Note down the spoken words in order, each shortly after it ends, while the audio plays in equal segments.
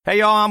Hey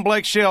y'all, I'm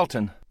Blake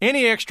Shelton.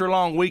 Any extra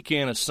long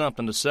weekend is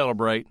something to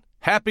celebrate.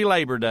 Happy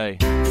Labor Day.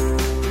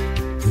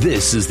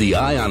 This is the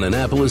Eye on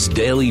Annapolis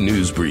Daily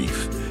News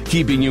Brief,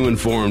 keeping you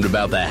informed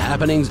about the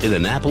happenings in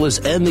Annapolis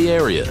and the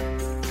area.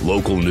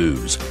 Local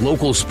news,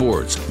 local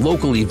sports,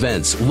 local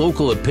events,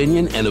 local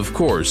opinion, and of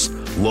course,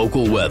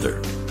 local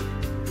weather.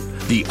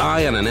 The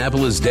Eye on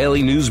Annapolis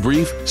Daily News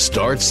Brief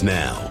starts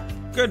now.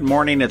 Good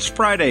morning. It's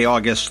Friday,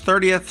 August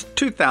 30th,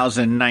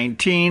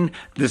 2019.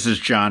 This is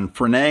John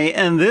Frenaye,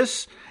 and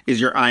this is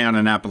your Eye on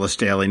Annapolis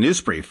Daily News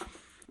Brief.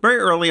 Very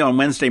early on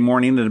Wednesday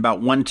morning at about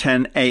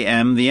 1:10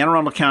 a.m., the Anne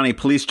Arundel County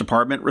Police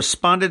Department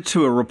responded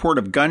to a report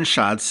of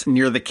gunshots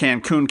near the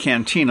CANCUN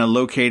Cantina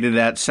located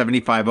at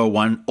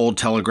 7501 Old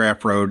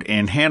Telegraph Road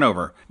in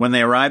Hanover. When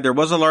they arrived, there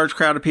was a large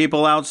crowd of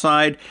people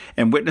outside,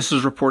 and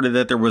witnesses reported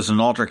that there was an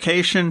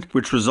altercation,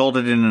 which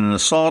resulted in an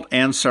assault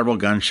and several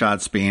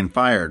gunshots being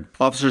fired.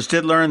 Officers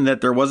did learn that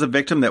there was a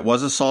victim that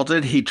was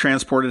assaulted. He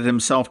transported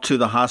himself to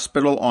the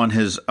hospital on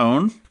his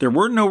own. There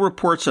were no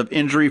reports of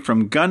injury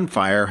from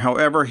gunfire.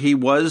 However, he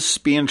was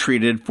being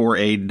treated for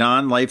a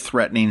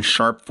non-life-threatening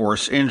sharp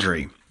force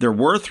injury. There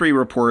were 3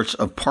 reports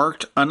of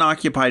parked,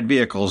 unoccupied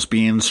vehicles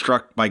being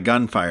struck by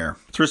gunfire.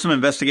 Through some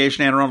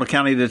investigation, Anne Arundel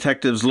County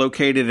detectives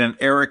located an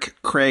Eric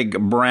Craig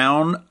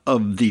Brown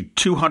of the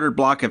 200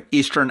 block of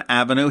Eastern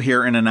Avenue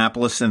here in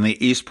Annapolis in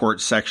the Eastport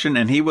section,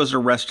 and he was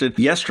arrested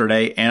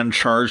yesterday and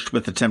charged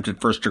with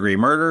attempted first-degree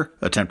murder,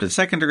 attempted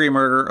second-degree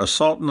murder,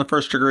 assault in the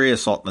first degree,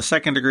 assault in the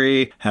second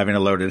degree, having a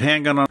loaded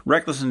handgun on,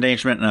 reckless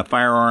endangerment, and a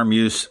firearm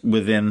use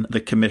within the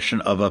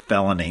commission of a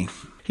felony.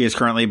 He is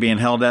currently being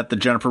held at the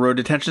Jennifer Road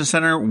Detention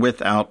Center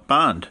without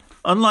bond.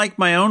 Unlike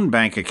my own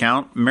bank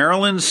account,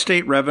 Maryland's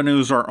state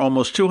revenues are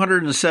almost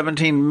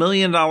 $217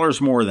 million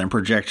more than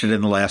projected in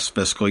the last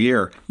fiscal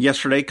year.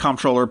 Yesterday,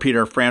 Comptroller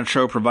Peter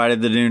Franchot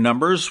provided the new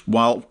numbers,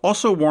 while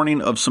also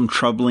warning of some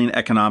troubling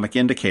economic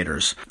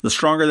indicators. The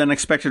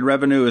stronger-than-expected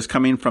revenue is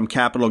coming from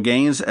capital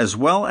gains, as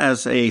well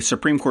as a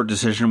Supreme Court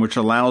decision which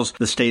allows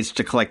the states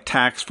to collect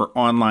tax for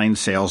online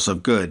sales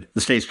of goods.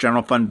 The state's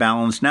general fund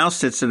balance now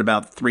sits at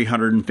about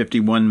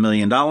 $351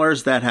 million.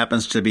 That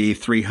happens to be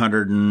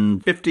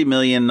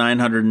 $350,999,999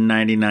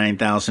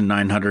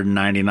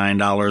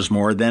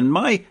 more than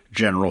my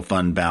general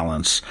fund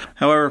balance.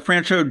 However,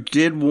 Franchot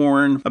did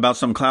warn about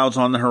some clouds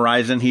on the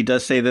horizon. He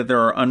does say that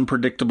there are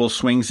unpredictable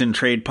swings in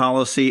trade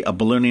policy, a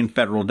ballooning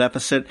federal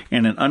deficit,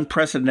 and an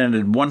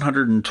unprecedented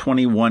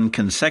 121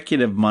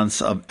 consecutive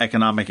months of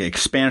economic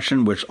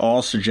expansion, which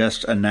all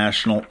suggest a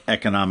national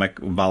economic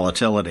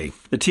volatility.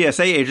 The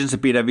TSA agents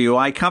at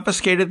BWI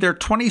confiscated their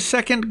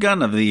 22nd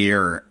gun of the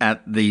year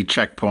at the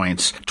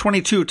checkpoints.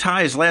 22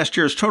 ties last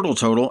year's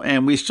total,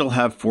 and we still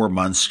have 4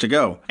 months to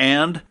go.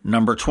 And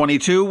number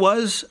 22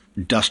 was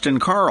Dustin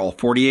Carl,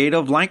 48,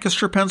 of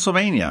Lancaster,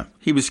 Pennsylvania.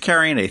 He was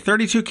carrying a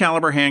 .32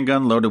 caliber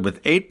handgun loaded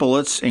with 8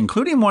 bullets,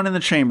 including one in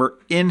the chamber,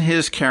 in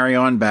his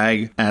carry-on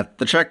bag at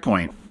the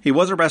checkpoint. He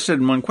was arrested,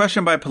 and when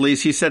questioned by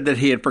police, he said that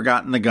he had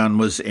forgotten the gun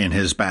was in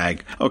his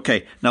bag.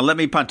 Okay, now let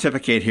me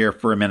pontificate here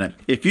for a minute.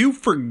 If you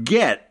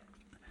forget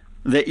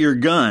that your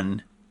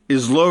gun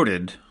is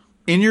loaded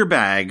in your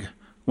bag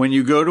when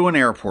you go to an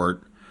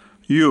airport,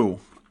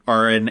 you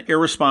are an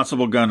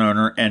irresponsible gun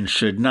owner and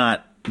should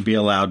not be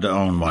allowed to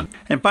own one.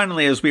 And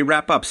finally, as we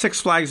wrap up,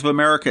 Six Flags of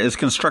America is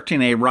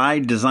constructing a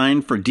ride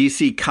designed for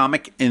DC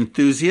comic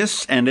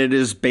enthusiasts, and it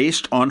is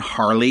based on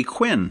Harley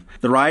Quinn.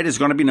 The ride is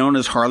going to be known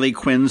as Harley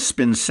Quinn's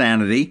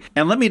Spinsanity,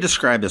 and let me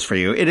describe this for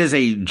you. It is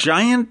a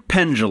giant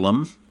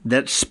pendulum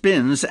that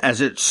spins as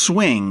it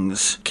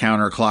swings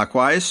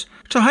counterclockwise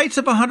to heights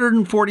of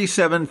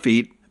 147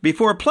 feet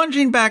before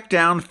plunging back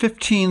down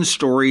 15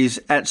 stories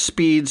at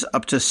speeds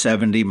up to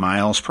 70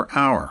 miles per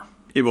hour.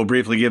 It will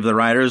briefly give the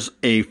riders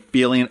a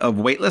feeling of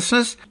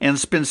weightlessness, and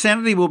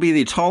Spinsanity will be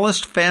the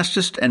tallest,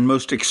 fastest, and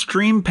most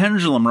extreme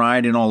pendulum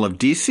ride in all of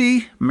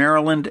D.C.,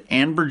 Maryland,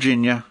 and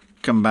Virginia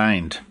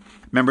combined.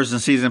 Members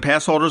and season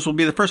pass holders will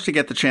be the first to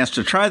get the chance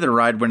to try the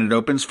ride when it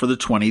opens for the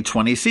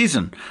 2020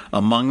 season.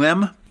 Among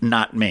them,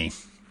 not me.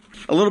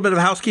 A little bit of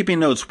housekeeping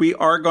notes. We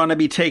are going to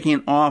be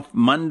taking off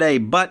Monday,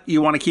 but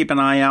you want to keep an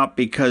eye out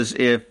because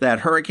if that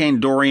Hurricane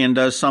Dorian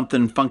does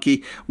something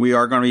funky, we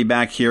are going to be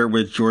back here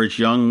with George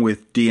Young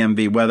with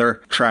DMV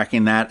Weather,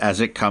 tracking that as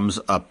it comes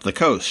up the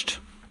coast.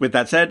 With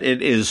that said,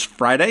 it is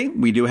Friday.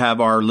 We do have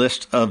our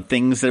list of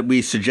things that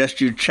we suggest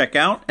you check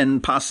out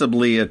and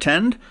possibly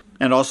attend.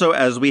 And also,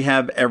 as we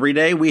have every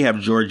day, we have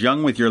George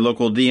Young with your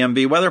local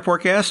DMV weather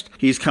forecast.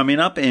 He's coming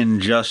up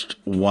in just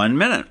 1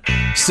 minute.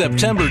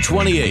 September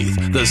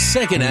 28th, the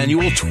second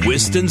annual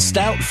Twist and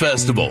Stout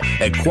Festival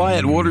at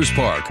Quiet Waters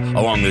Park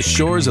along the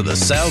shores of the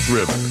South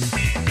River.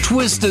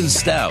 Twist and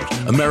Stout,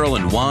 a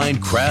Maryland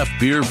wine, craft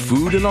beer,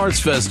 food, and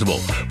arts festival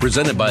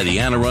presented by the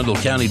Anne Arundel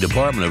County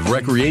Department of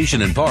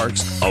Recreation and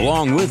Parks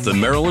along with the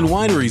Maryland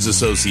Wineries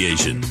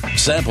Association.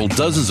 Sample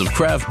dozens of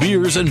craft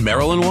beers and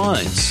Maryland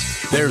wines.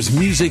 There's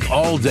music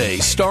all day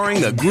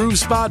starring the Groove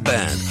Spot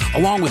Band,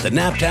 along with the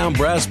Naptown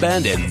Brass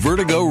Band and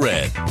Vertigo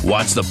Red.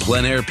 Watch the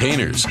Plein Air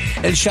Painters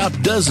and shop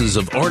dozens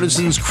of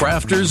artisans,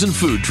 crafters, and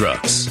food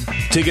trucks.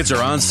 Tickets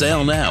are on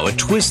sale now at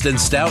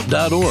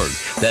twistandstout.org.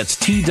 That's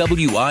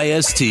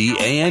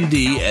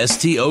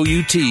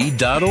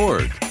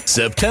TWISTANDSTOUT.org.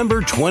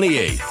 September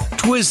 28th,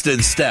 Twist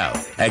and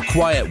Stout at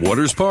Quiet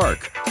Waters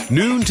Park,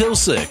 noon till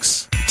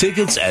 6.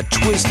 Tickets at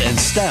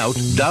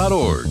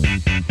twistandstout.org.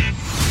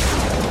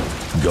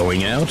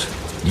 Going out?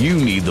 You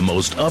need the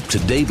most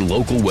up-to-date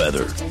local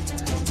weather.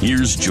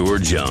 Here's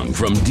George Young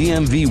from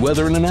DMV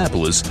Weather in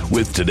Annapolis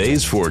with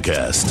today's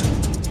forecast.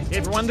 Hey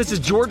everyone, this is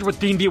George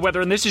with DMV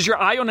Weather, and this is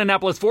your Eye on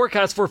Annapolis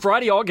forecast for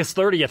Friday, August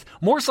 30th.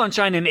 More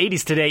sunshine in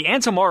 80s today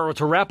and tomorrow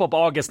to wrap up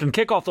August and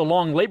kick off the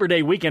long Labor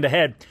Day weekend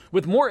ahead,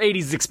 with more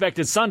 80s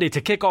expected Sunday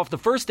to kick off the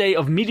first day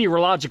of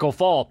meteorological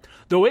fall,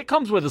 though it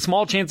comes with a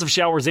small chance of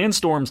showers and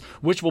storms,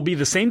 which will be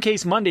the same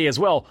case Monday as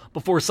well,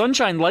 before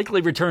sunshine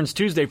likely returns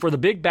Tuesday for the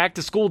big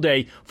back-to-school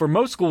day for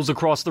most schools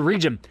across the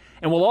region.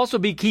 And we'll also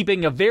be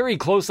keeping a very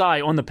close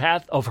eye on the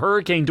path of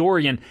Hurricane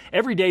Dorian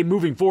every day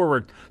moving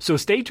forward. So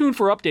stay tuned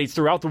for updates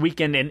throughout the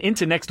weekend and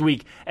into next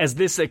week, as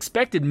this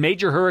expected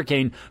major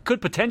hurricane could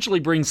potentially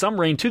bring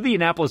some rain to the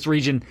Annapolis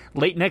region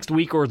late next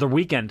week or the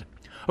weekend.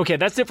 Okay,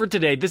 that's it for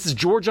today. This is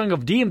George Young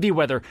of DMV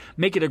Weather.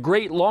 Make it a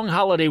great long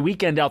holiday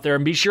weekend out there,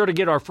 and be sure to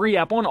get our free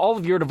app on all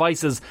of your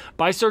devices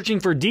by searching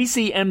for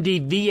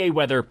DCMD VA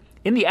Weather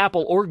in the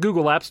Apple or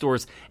Google App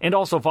Stores, and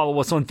also follow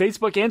us on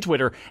Facebook and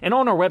Twitter and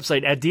on our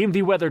website at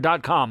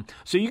dmvweather.com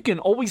so you can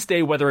always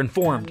stay weather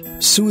informed.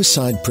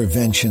 Suicide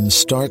prevention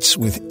starts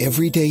with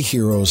everyday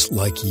heroes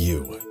like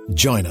you.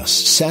 Join us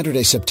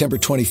Saturday, September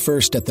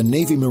 21st at the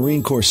Navy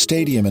Marine Corps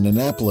Stadium in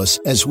Annapolis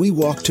as we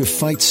walk to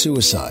fight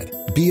suicide.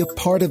 Be a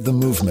part of the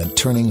movement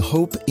turning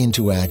hope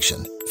into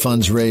action.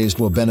 Funds raised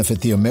will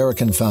benefit the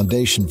American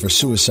Foundation for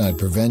Suicide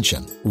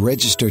Prevention.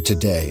 Register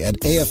today at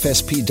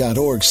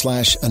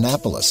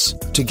afsp.org/Annapolis.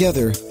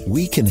 Together,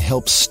 we can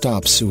help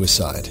stop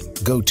suicide.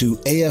 Go to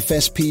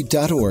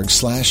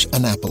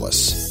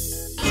afsp.org/Annapolis.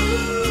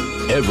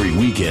 Every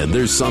weekend,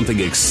 there's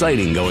something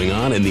exciting going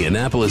on in the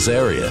Annapolis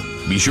area.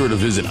 Be sure to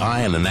visit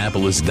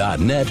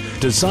eyeonannapolis.net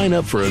to sign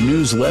up for a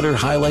newsletter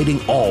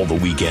highlighting all the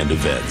weekend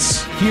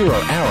events. Here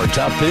are our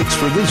top picks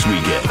for this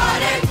weekend.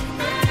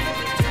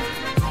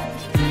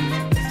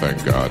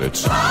 Thank God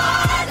it's...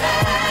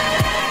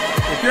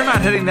 If you're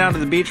not heading down to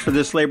the beach for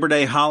this Labor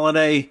Day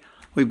holiday,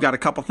 we've got a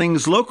couple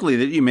things locally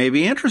that you may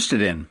be interested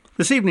in.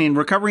 This evening,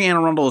 Recovery Anne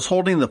Arundel is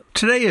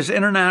today is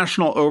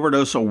International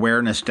Overdose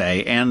Awareness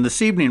Day, and this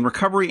evening,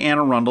 Recovery Anne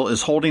Arundel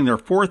is holding their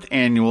 4th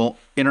annual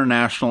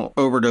International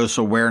Overdose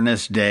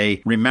Awareness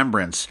Day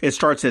Remembrance. It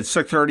starts at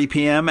 6:30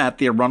 p.m. at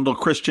the Arundel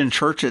Christian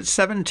Church at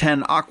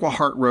 710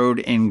 Aquahart Road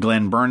in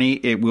Glen Burnie.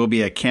 It will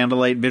be a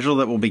candlelight vigil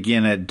that will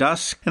begin at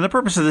dusk, and the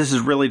purpose of this is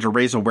really to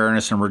raise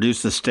awareness and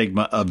reduce the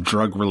stigma of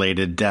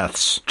drug-related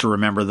deaths, to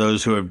remember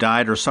those who have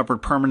died or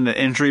suffered permanent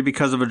injury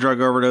because of a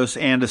drug overdose,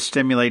 and to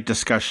stimulate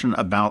discussion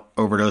about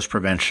overdose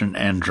prevention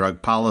and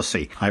drug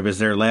policy. I was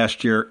there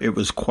last year. It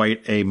was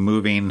quite a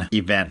moving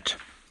event.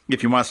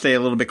 If you want to stay a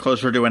little bit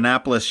closer to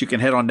Annapolis, you can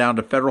head on down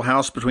to Federal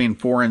House between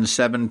 4 and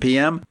 7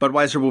 p.m.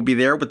 Budweiser will be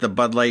there with the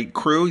Bud Light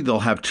crew.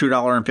 They'll have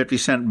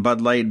 $2.50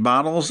 Bud Light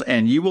bottles,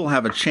 and you will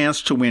have a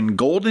chance to win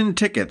golden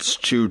tickets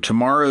to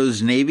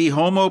tomorrow's Navy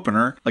home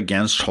opener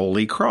against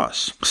Holy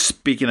Cross.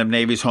 Speaking of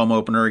Navy's home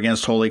opener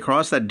against Holy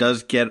Cross, that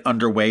does get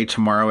underway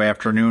tomorrow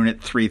afternoon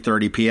at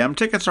 3:30 p.m.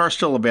 Tickets are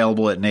still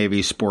available at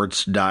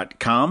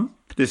navysports.com.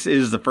 This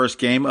is the first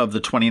game of the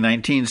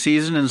 2019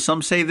 season, and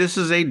some say this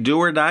is a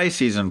do-or-die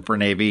season for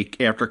Navy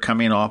after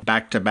coming off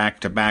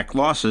back-to-back-to-back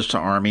losses to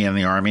Army in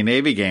the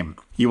Army-Navy game.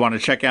 You want to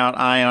check out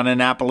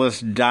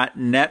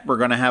eyeonannapolis.net. We're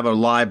going to have a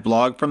live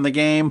blog from the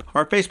game.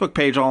 Our Facebook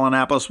page, All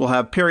Annapolis, will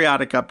have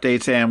periodic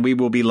updates, and we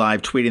will be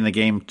live tweeting the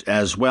game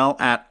as well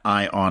at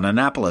Eye on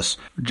Annapolis.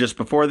 Just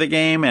before the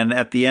game and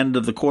at the end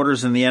of the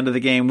quarters and the end of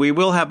the game, we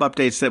will have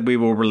updates that we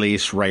will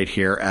release right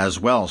here as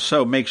well.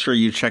 So make sure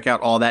you check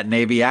out all that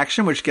Navy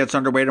action, which gets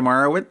underway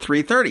tomorrow at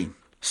 3:30.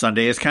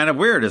 Sunday is kind of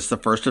weird. It's the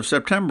 1st of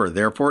September.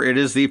 Therefore, it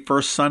is the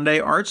First Sunday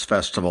Arts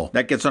Festival.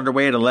 That gets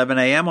underway at 11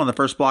 a.m. on the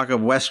first block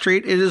of West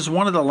Street. It is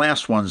one of the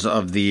last ones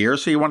of the year,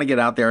 so you want to get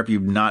out there if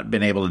you've not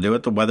been able to do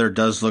it. The weather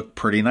does look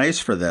pretty nice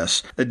for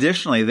this.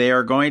 Additionally, they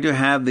are going to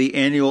have the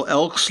annual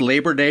Elks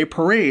Labor Day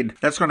Parade.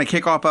 That's going to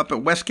kick off up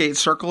at Westgate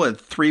Circle at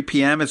 3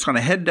 p.m. It's going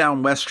to head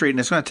down West Street, and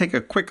it's going to take a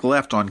quick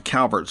left on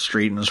Calvert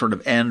Street and sort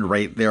of end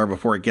right there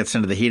before it gets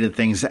into the heat of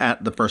things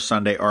at the First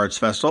Sunday Arts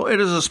Festival. It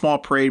is a small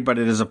parade, but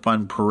it is a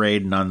fun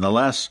parade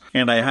nonetheless.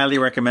 And I highly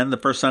recommend the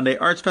First Sunday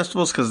Arts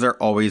Festivals because they're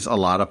always a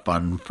lot of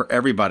fun for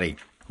everybody.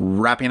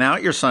 Wrapping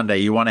out your Sunday,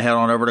 you want to head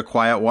on over to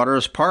Quiet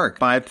Waters Park,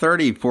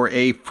 5:30 for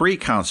a free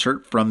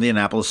concert from the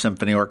Annapolis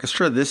Symphony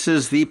Orchestra. This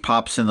is the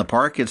Pops in the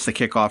Park. It's the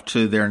kickoff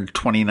to their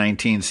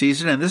 2019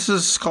 season, and this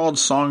is called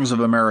Songs of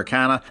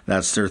Americana.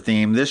 That's their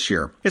theme this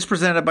year. It's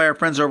presented by our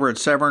friends over at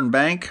Severn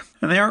Bank,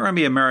 and they are going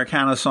to be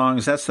Americana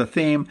songs. That's the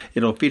theme.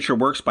 It'll feature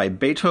works by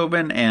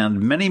Beethoven and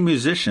many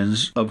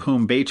musicians of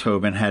whom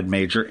Beethoven had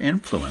major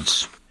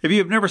influence. If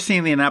you've never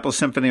seen the Annapolis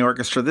Symphony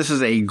Orchestra, this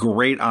is a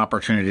great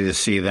opportunity to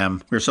see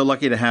them. We're so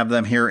lucky to have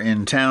them here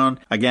in town.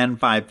 Again,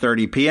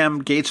 5:30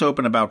 p.m. Gates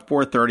open about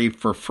 4:30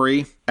 for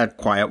free at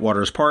Quiet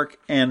Waters Park.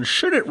 And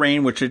should it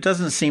rain, which it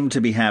doesn't seem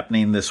to be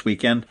happening this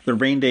weekend, the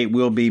rain date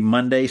will be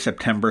Monday,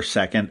 September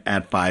 2nd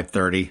at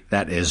 5:30.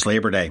 That is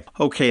Labor Day.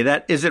 Okay,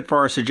 that is it for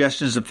our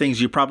suggestions of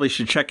things you probably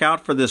should check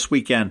out for this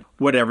weekend.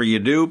 Whatever you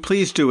do,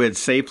 please do it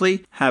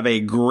safely. Have a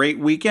great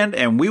weekend,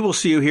 and we will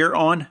see you here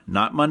on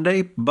not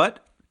Monday, but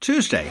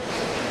Tuesday.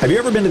 Have you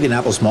ever been to the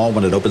Annapolis Mall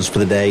when it opens for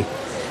the day?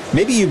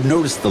 Maybe you've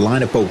noticed the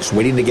line of folks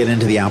waiting to get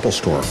into the Apple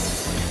Store.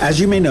 As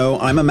you may know,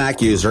 I'm a Mac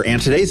user,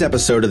 and today's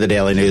episode of the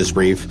Daily News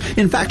Brief,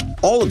 in fact,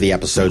 all of the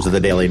episodes of the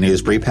Daily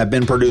News Brief have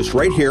been produced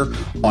right here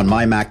on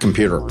my Mac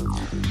computer.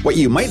 What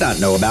you might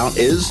not know about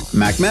is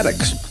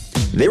Macmedics.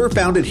 They were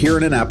founded here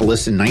in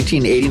Annapolis in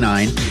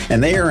 1989,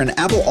 and they are an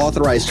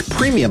Apple-authorized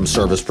premium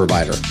service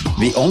provider,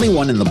 the only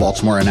one in the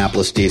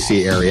Baltimore-Annapolis,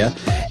 D.C. area.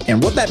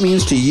 And what that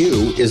means to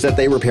you is that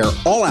they repair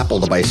all Apple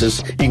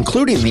devices,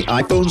 including the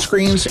iPhone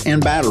screens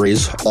and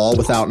batteries, all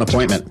without an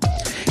appointment.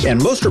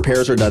 And most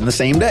repairs are done the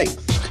same day,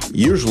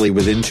 usually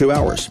within 2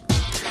 hours.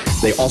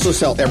 They also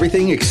sell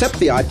everything except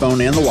the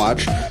iPhone and the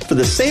watch for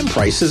the same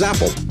price as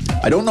Apple.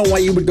 I don't know why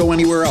you would go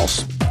anywhere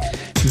else.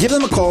 Give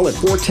them a call at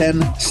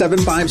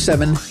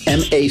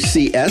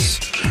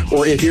 410-757-MACS,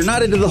 or if you're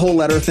not into the whole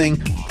letter thing,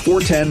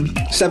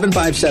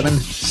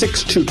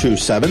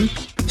 410-757-6227.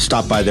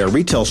 Stop by their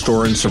retail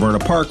store in Severna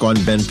Park on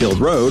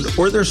Benfield Road,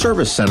 or their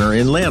service center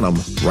in Lanham,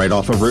 right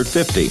off of Route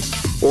 50.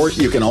 Or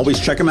you can always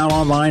check them out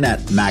online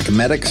at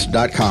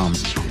macmedics.com.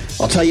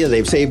 I'll tell you,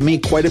 they've saved me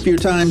quite a few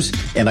times,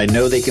 and I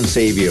know they can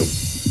save you.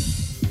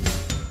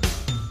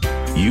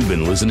 You've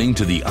been listening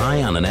to the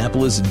Eye on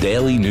Annapolis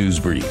Daily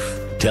News Brief.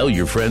 Tell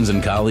your friends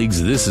and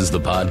colleagues this is the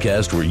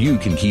podcast where you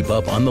can keep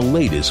up on the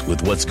latest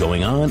with what's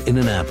going on in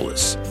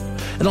Annapolis.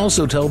 And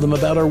also tell them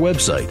about our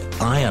website,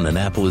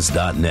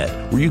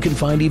 eyeonannapolis.net, where you can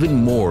find even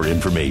more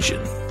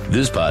information.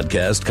 This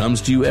podcast comes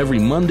to you every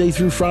Monday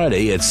through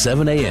Friday at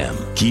 7 a.m.,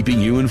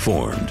 keeping you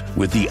informed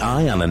with the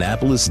Eye on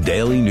Annapolis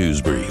Daily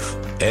News Brief.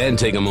 And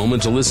take a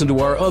moment to listen to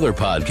our other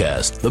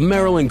podcast, The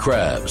Maryland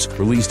Crabs,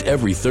 released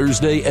every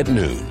Thursday at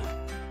noon.